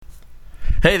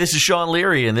Hey, this is Sean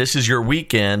Leary, and this is your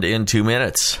Weekend in 2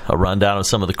 minutes. A rundown of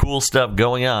some of the cool stuff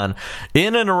going on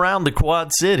in and around the Quad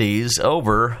Cities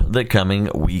over the coming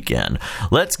weekend.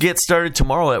 Let's get started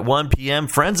tomorrow at 1 p.m.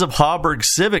 Friends of Hauberg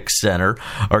Civic Center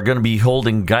are going to be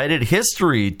holding guided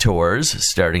history tours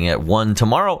starting at 1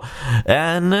 tomorrow,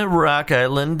 and Rock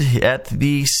Island at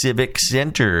the Civic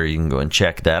Center. You can go and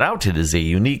check that out. It is a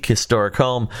unique historic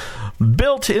home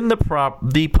built in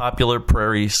the popular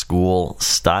Prairie School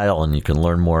style, and you can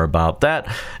learn more about that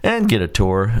and get a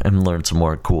tour and learn some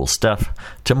more cool stuff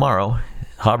tomorrow.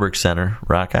 Hauberg Center,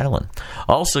 Rock Island.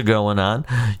 Also going on,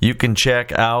 you can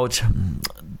check out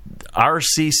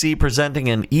RCC presenting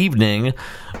an evening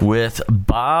with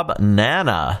Bob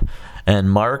Nana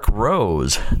and Mark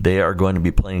Rose. They are going to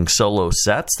be playing solo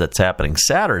sets. That's happening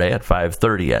Saturday at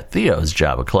 5:30 at Theo's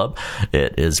Java Club.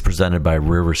 It is presented by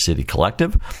River City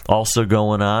Collective. Also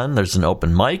going on, there's an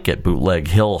open mic at Bootleg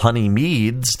Hill Honey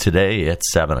Meads today at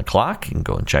 7 o'clock. You can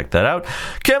go and check that out.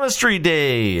 Chemistry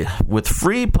Day with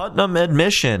free Putnam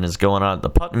admission is going on at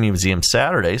the Putnam Museum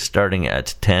Saturday starting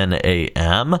at 10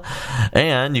 a.m.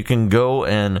 And you can go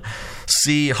and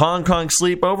see Hong Kong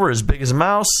Sleepover, As Big as a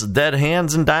Mouse, Dead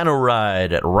Hands, and Dino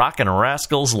Ride at Rockin'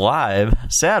 Rascals Live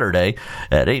Saturday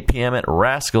at 8 p.m. at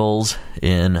Rascals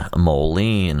in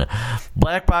Moline.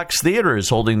 Black Box Theater is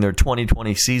holding their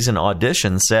 2020 season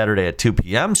audition Saturday at 2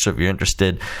 p.m. So if you're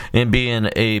interested in being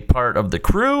a part of the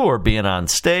crew or being on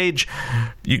stage,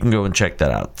 you can go and check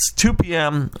that out. It's 2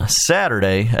 p.m.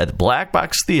 Saturday at Black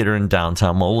Box Theater in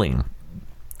downtown Moline.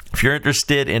 If you're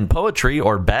interested in poetry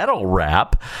or battle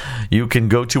rap, you can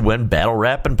go to When Battle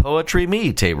Rap and Poetry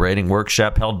Meet, a writing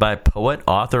workshop held by poet,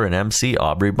 author, and MC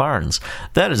Aubrey Barnes.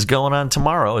 That is going on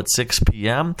tomorrow at 6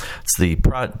 p.m. It's the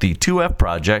 2F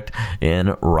Project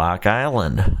in Rock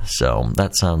Island. So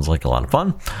that sounds like a lot of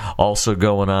fun. Also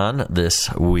going on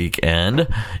this weekend,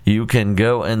 you can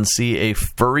go and see A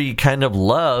Furry Kind of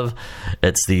Love.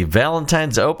 It's the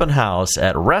Valentine's Open House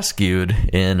at Rescued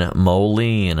in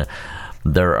Moline.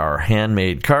 There are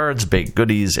handmade cards, baked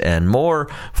goodies, and more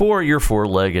for your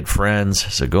four-legged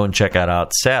friends. So go and check that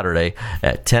out Saturday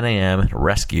at 10 a.m.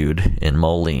 Rescued in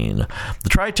Moline. The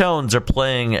Tritones are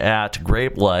playing at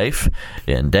Grape Life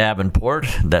in Davenport.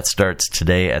 That starts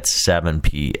today at 7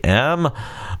 p.m.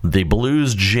 The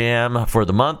Blues Jam for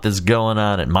the month is going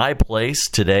on at My Place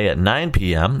today at 9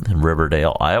 p.m. in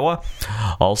Riverdale, Iowa.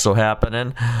 Also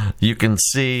happening, you can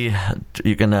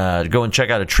go and check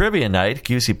out a trivia night.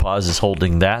 QC Pause is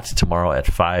holding that tomorrow at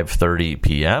 5:30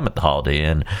 p.m. at the Holiday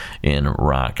Inn in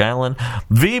Rock Island.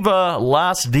 Viva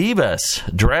Las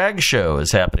Divas drag show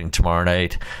is happening tomorrow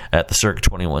night at the Circa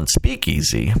 21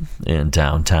 Speakeasy in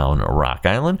downtown Rock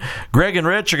Island. Greg and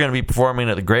Rich are going to be performing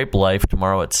at the Grape Life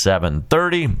tomorrow at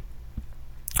 7:30.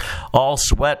 All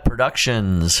Sweat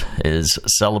Productions is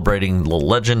celebrating the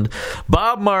legend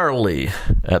Bob Marley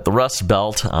at the Rust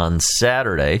Belt on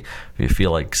Saturday. If you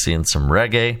feel like seeing some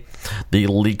reggae. The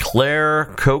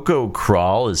LeClaire Cocoa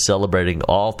Crawl is celebrating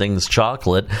all things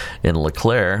chocolate in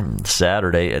LeClaire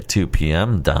Saturday at 2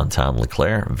 p.m. downtown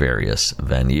LeClaire, various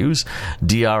venues.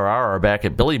 DRR are back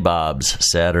at Billy Bob's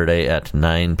Saturday at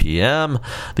 9 p.m.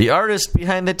 The Artist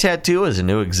Behind the Tattoo is a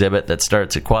new exhibit that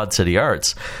starts at Quad City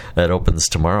Arts. That opens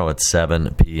tomorrow at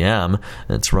 7 p.m.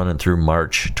 It's running through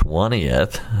March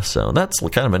 20th. So that's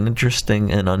kind of an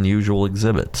interesting and unusual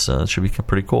exhibit. So it should be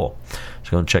pretty cool.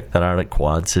 So go and check that out at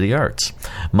Quad City Arts.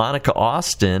 Monica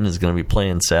Austin is going to be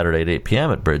playing Saturday at 8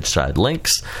 p.m. at Bridgeside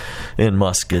Links in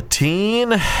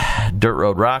Muscatine. Dirt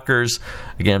Road Rockers,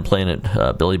 again, playing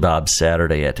at Billy Bob's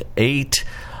Saturday at 8.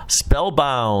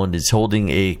 Spellbound is holding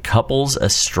a couples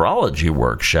astrology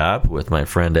workshop with my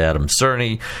friend Adam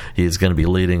Cerny. He's going to be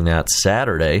leading that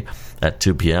Saturday at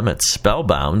 2 p.m. at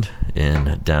Spellbound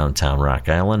in downtown Rock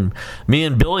Island. Me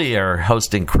and Billy are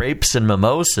hosting Crepes and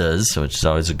Mimosas, which is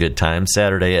always a good time,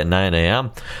 Saturday at 9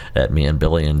 a.m. at Me and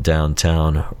Billy in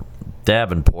downtown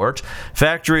Davenport.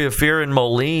 Factory of Fear in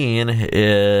Moline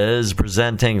is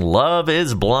presenting Love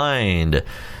is Blind,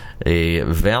 a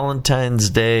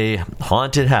Valentine's Day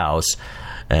haunted house,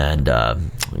 and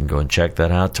you can go and check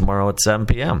that out tomorrow at 7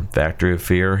 p.m. Factory of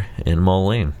Fear in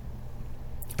Moline.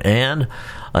 And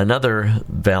another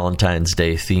Valentine's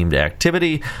Day themed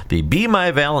activity, the Be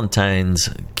My Valentine's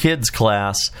kids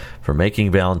class for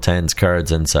making Valentine's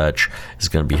cards and such, is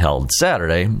going to be held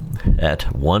Saturday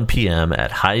at 1 p.m.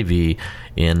 at Hy-Vee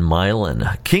in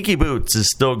Milan. Kinky Boots is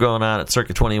still going on at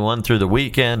Circa 21 through the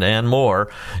weekend and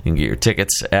more. You can get your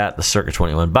tickets at the Circa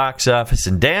 21 box office,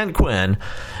 and Dan Quinn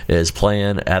is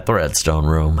playing at the Redstone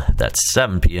Room. That's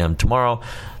 7 p.m. tomorrow.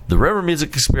 The River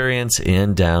Music Experience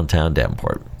in downtown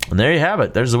Davenport. And there you have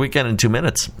it. There's the Weekend in 2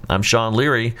 minutes. I'm Sean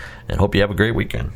Leary, and hope you have a great weekend.